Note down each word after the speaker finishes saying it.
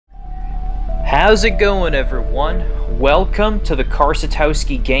How's it going, everyone? Welcome to the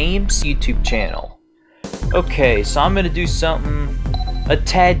Karsatowski Games YouTube channel. Okay, so I'm going to do something a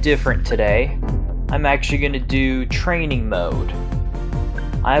tad different today. I'm actually going to do training mode.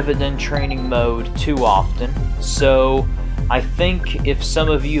 I haven't done training mode too often, so I think if some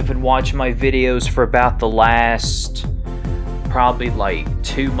of you have been watching my videos for about the last probably like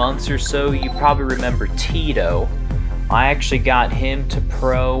 2 months or so, you probably remember Tito. I actually got him to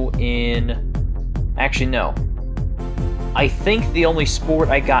pro in... Actually, no. I think the only sport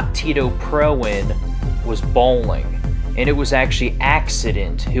I got Tito pro in was bowling. And it was actually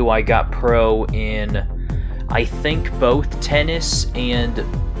Accident who I got pro in, I think, both tennis and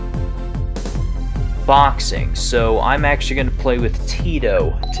boxing. So I'm actually going to play with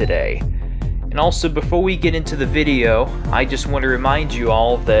Tito today. And also, before we get into the video, I just want to remind you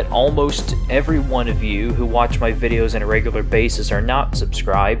all that almost every one of you who watch my videos on a regular basis are not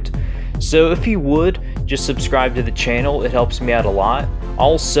subscribed. So if you would, just subscribe to the channel, it helps me out a lot.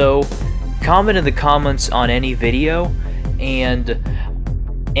 Also, comment in the comments on any video, and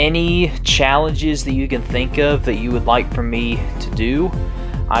any challenges that you can think of that you would like for me to do,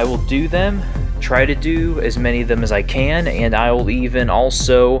 I will do them, try to do as many of them as I can, and I will even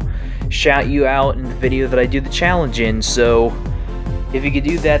also shout you out in the video that I do the challenge in. So if you could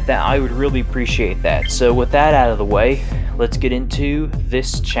do that, I would really appreciate that. So with that out of the way, let's get into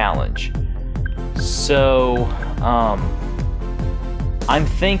this challenge. So I'm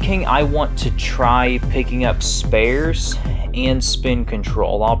thinking I want to try picking up spares and spin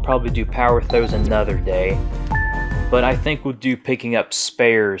control. I'll probably do power throws another day, but I think we'll do picking up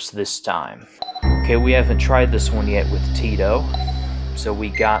spares this time. Okay, we haven't tried this one yet with Tito. So we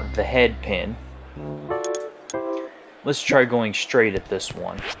got the head pin. Let's try going straight at this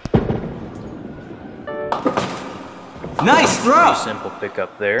one. Nice throw! Pretty simple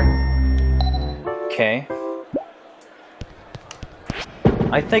pickup there. Okay.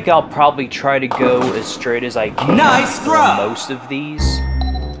 I think I'll probably try to go as straight as I can. Nice throw! On most of these.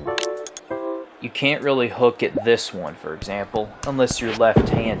 You can't really hook at this one, for example, unless you're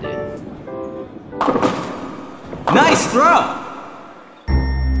left-handed. Nice throw!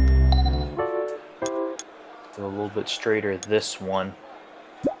 Go a little bit straighter this one.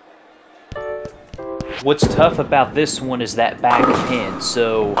 What's tough about this one is that back pin,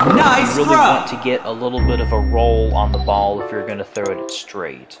 so nice you really want to get a little bit of a roll on the ball if you're going to throw it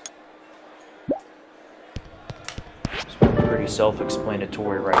straight. This one's pretty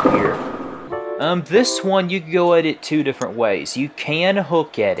self-explanatory right here. This one, you can go at it two different ways. You can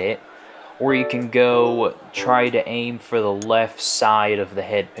hook at it, or you can go try to aim for the left side of the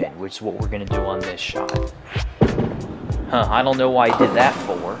head pin, which is what we're going to do on this shot. I don't know why I did that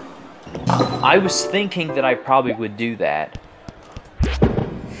for. I was thinking that I probably would do that.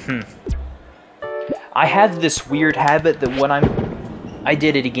 I have this weird habit that when I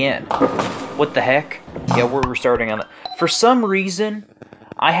did it again. What the heck? Yeah, we're starting on that. For some reason,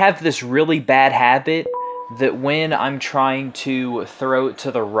 I have this really bad habit that when I'm trying to throw it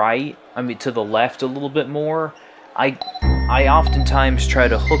to the right, I mean to the left a little bit more, I oftentimes try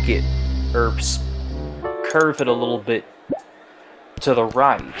to hook it or curve it a little bit to the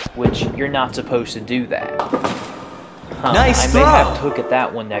right, which you're not supposed to do that. Nice I may have to hook at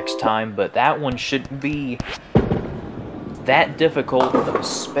that one next time, but that one shouldn't be that difficult of a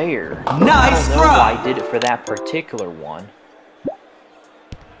spare. Nice I don't know why I did it for that particular one.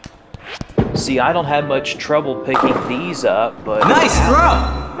 See, I don't have much trouble picking these up, but... Nice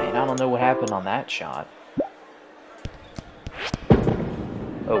throw! Man, I don't know what happened on that shot.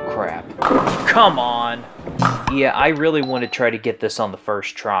 Oh, crap. Come on! Yeah, I really want to try to get this on the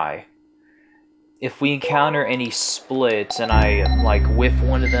first try. If we encounter any splits and I, like, whiff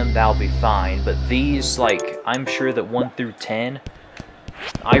one of them, that'll be fine. But these, like, I'm sure that 1 through 10,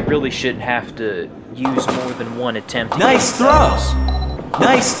 I really shouldn't have to use more than one attempt to nice get those.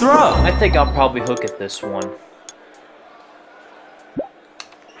 Nice throw! I think I'll probably hook at this one.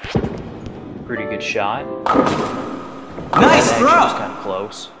 Pretty good shot. Nice throw! That was kind of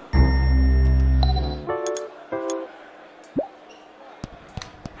close.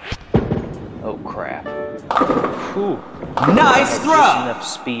 Oh crap. Whew. Nice throw! Just enough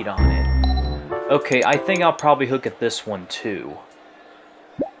speed on it. Okay, I think I'll probably hook at this one too.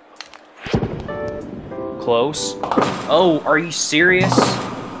 Close. Oh, are you serious?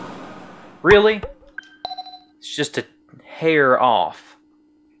 Really? It's just a hair off.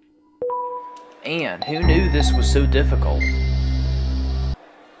 And who knew this was so difficult?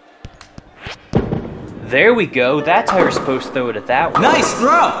 There we go. That's how you're supposed to throw it at that one. Nice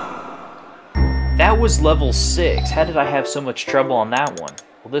throw! That was level 6. How did I have so much trouble on that one?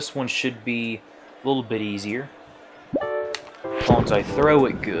 Well, this one should be A little bit easier. As long as I throw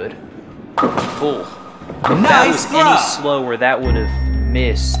it good. Cool. If that was any slower, that would have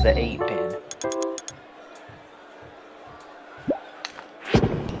missed the 8-pin.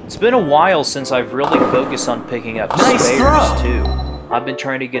 It's been a while since I've really focused on picking up spares, too. I've been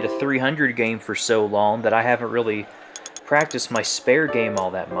trying to get a 300 game for so long that I haven't really practiced my spare game all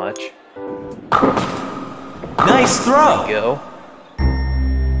that much. Nice throw! There we go.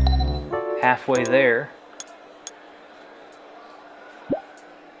 Halfway there.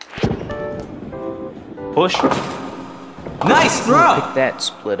 Push. Nice throw! Pick that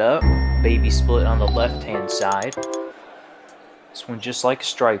split up. Baby split on the left-hand side. This one just like a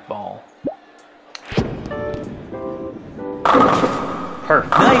strike ball.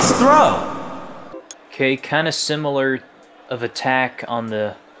 Perfect. Nice throw! Okay, kind of similar of attack on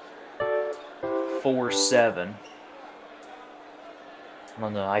the 4-7. I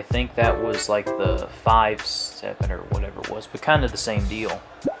don't know, I think that was like the 5-7 or whatever it was, but kind of the same deal.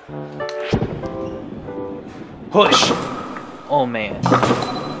 Push! Oh man.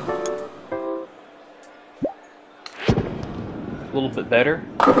 A little bit better.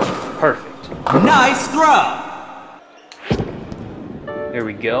 Perfect. Nice throw! There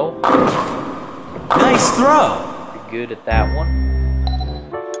we go. Nice throw! Pretty good at that one.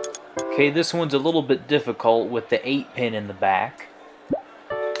 Okay, this one's a little bit difficult with the 8-pin in the back.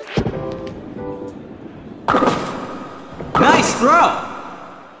 Nice throw!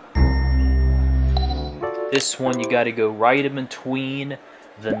 This one you gotta go right in between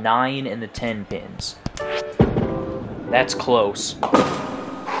the 9 and the 10 pins. That's close.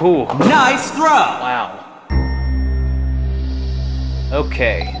 Whew. Nice throw! Wow.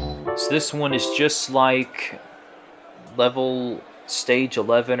 Okay, so this one is just like level stage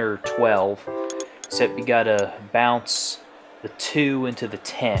 11 or 12, except you gotta bounce the 2 into the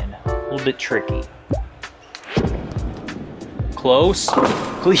 10. A little bit tricky. Close.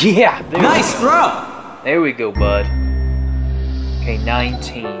 Yeah, there nice throw! There we go, bud. Okay,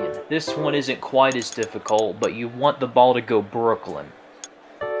 19. This one isn't quite as difficult, but you want the ball to go Brooklyn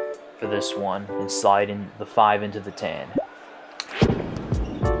for this one and slide in the 5 into the 10.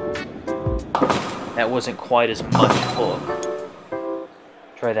 That wasn't quite as much hook.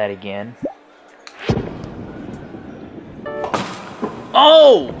 Try that again.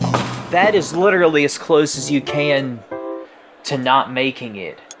 Oh! That is literally as close as you can to not making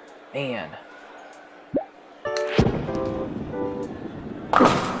it. Man.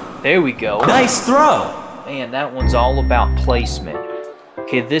 There we go. Nice throw! Man, that one's all about placement.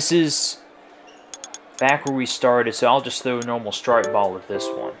 Okay, this is back where we started, so I'll just throw a normal strike ball at this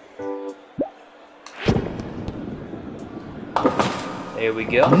one. There we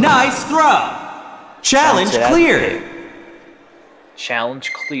go. Nice throw! Challenge cleared!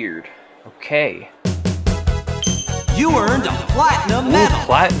 Challenge cleared. Okay. You earned a platinum medal! Ooh,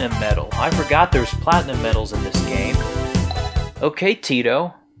 platinum medal. I forgot there's platinum medals in this game. Okay,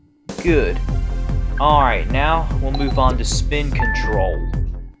 Tito. Good. Alright, now we'll move on to spin control.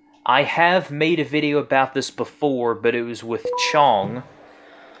 I have made a video about this before, but it was with Chong.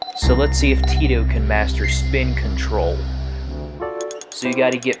 So let's see if Tito can master spin control. So you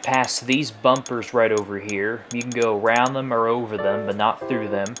gotta get past these bumpers right over here. You can go around them or over them, but not through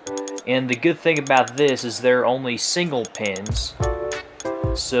them. And the good thing about this is they're only single pins.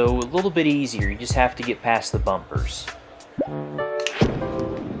 So a little bit easier, you just have to get past the bumpers.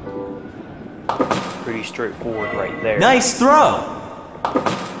 Pretty straightforward right there. Nice throw!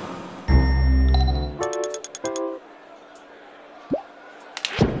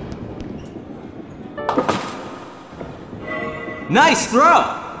 Nice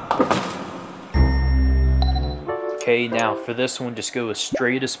throw! Okay, now for this one, just go as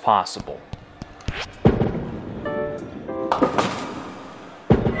straight as possible.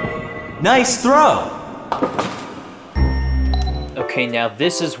 Nice throw! Okay, now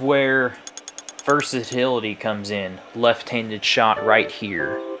this is where versatility comes in. Left-handed shot right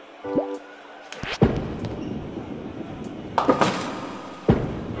here.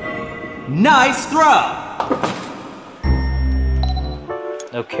 Nice throw!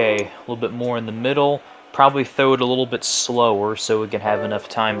 Okay, a little bit more in the middle. Probably throw it a little bit slower so we can have enough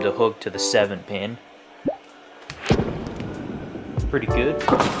time to hook to the 7 pin. Pretty good.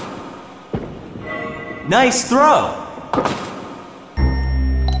 Nice throw!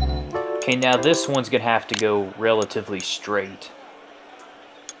 Okay, now this one's gonna have to go relatively straight.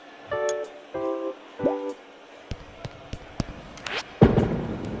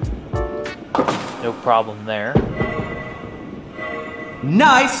 No problem there.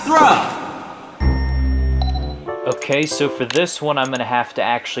 Nice throw! Okay, so for this one, I'm going to have to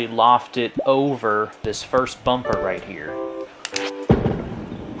actually loft it over this first bumper right here.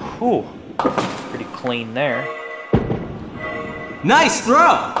 Whew, pretty clean there. Nice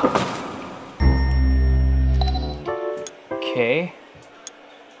throw! Okay.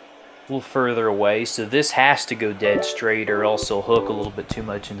 A little further away, so this has to go dead straight or else it'll hook a little bit too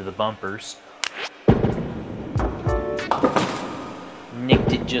much into the bumpers.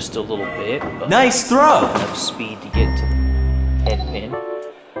 Nicked it just a little bit. Nice throw! Enough speed to get to the head pin.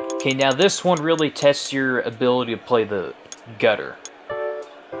 Okay, now this one really tests your ability to play the gutter.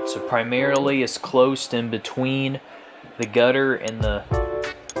 So primarily it's close in between the gutter and the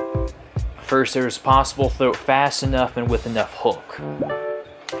first air as possible. Throw it fast enough and with enough hook.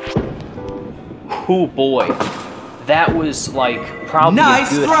 Oh boy, that was like probably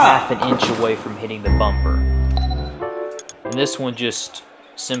nice a good throw. half an inch away from hitting the bumper. And this one just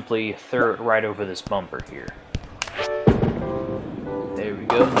simply threw it right over this bumper here. There we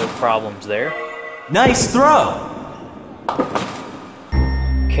go, no problems there. Nice throw!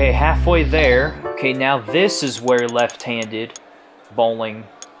 Okay, halfway there. Okay, now this is where left-handed bowling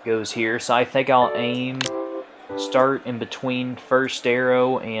goes here. So I think I'll aim, start in between first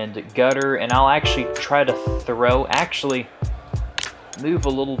arrow and gutter, and I'll actually try to throw, actually move a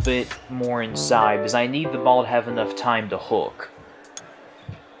little bit more inside because I need the ball to have enough time to hook.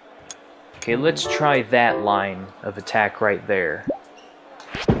 Okay, let's try that line of attack right there.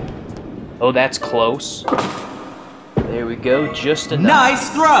 Oh, that's close. There we go, just enough. Nice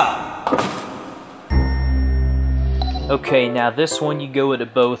throw! Okay, now this one you go at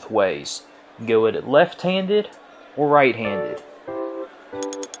it both ways. You go at it left-handed or right-handed.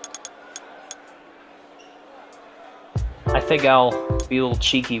 I think I'll be a little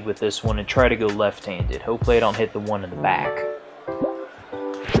cheeky with this one and try to go left-handed. Hopefully I don't hit the one in the back.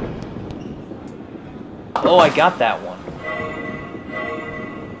 Oh, I got that one.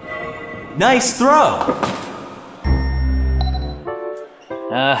 Nice throw!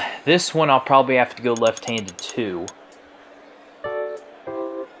 This one I'll probably have to go left-handed too.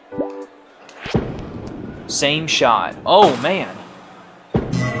 Same shot. Oh, man.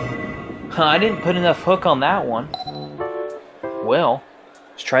 I didn't put enough hook on that one. Well,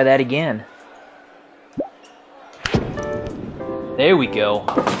 let's try that again. There we go.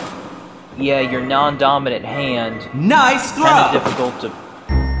 Yeah, your non-dominant hand. Nice throw! Kind of difficult to...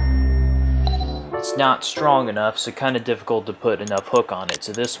 It's not strong enough, so kind of difficult to put enough hook on it.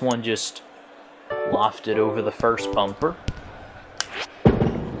 So this one just lofted over the first bumper.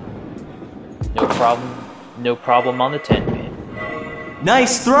 No problem. No problem on the 10-pin.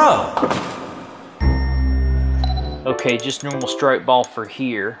 Nice throw! Okay, just normal strike ball for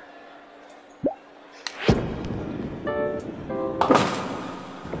here.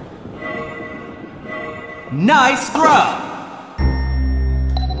 Nice throw!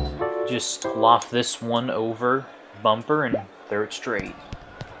 Just loft this one over bumper and throw it straight.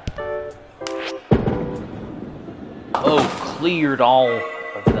 Oh, cleared all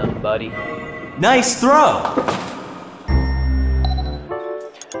of them, buddy. Nice throw!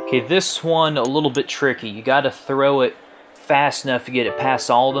 Okay, this one a little bit tricky. You got to throw it fast enough to get it past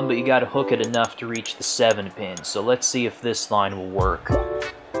all of them, but you got to hook it enough to reach the 7-pin. So let's see if this line will work.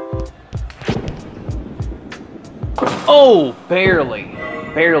 Oh, barely.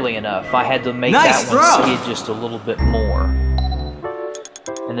 Barely enough. I had to make nice that one throw. skid just a little bit more.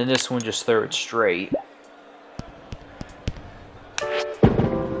 And then this one just throw it straight.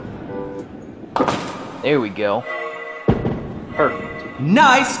 There we go. Perfect.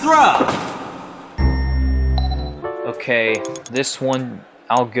 Nice throw! Okay, this one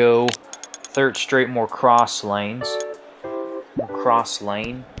I'll go third straight, more cross lanes. More cross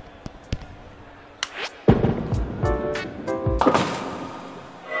lane.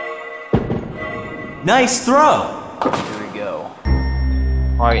 Nice throw! There we go.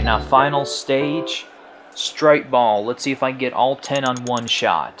 Alright, now final stage. Strike ball. Let's see if I can get all 10 on one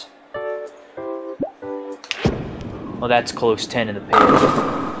shot. Well, that's close 10 in the pit.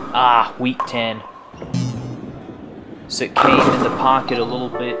 Ah, weak 10. So it came in the pocket a little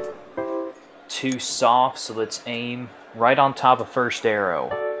bit too soft, so let's aim right on top of first arrow.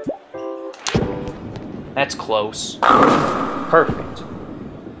 That's close. Perfect.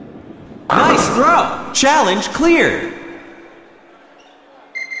 Nice throw! Challenge cleared!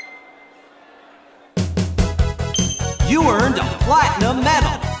 You earned a platinum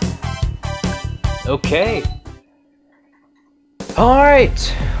medal! Okay.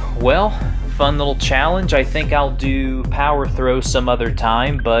 Alright. Well, fun little challenge. I think I'll do power throw some other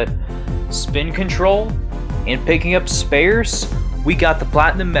time, but spin control and picking up spares, we got the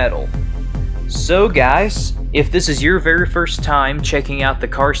platinum medal. So guys, If this is your very first time checking out the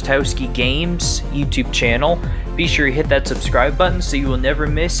Karsatowski Games YouTube channel, be sure to hit that subscribe button so you will never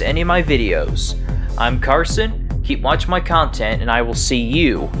miss any of my videos. I'm Carson, keep watching my content, and I will see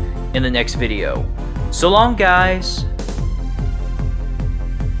you in the next video. So long, guys!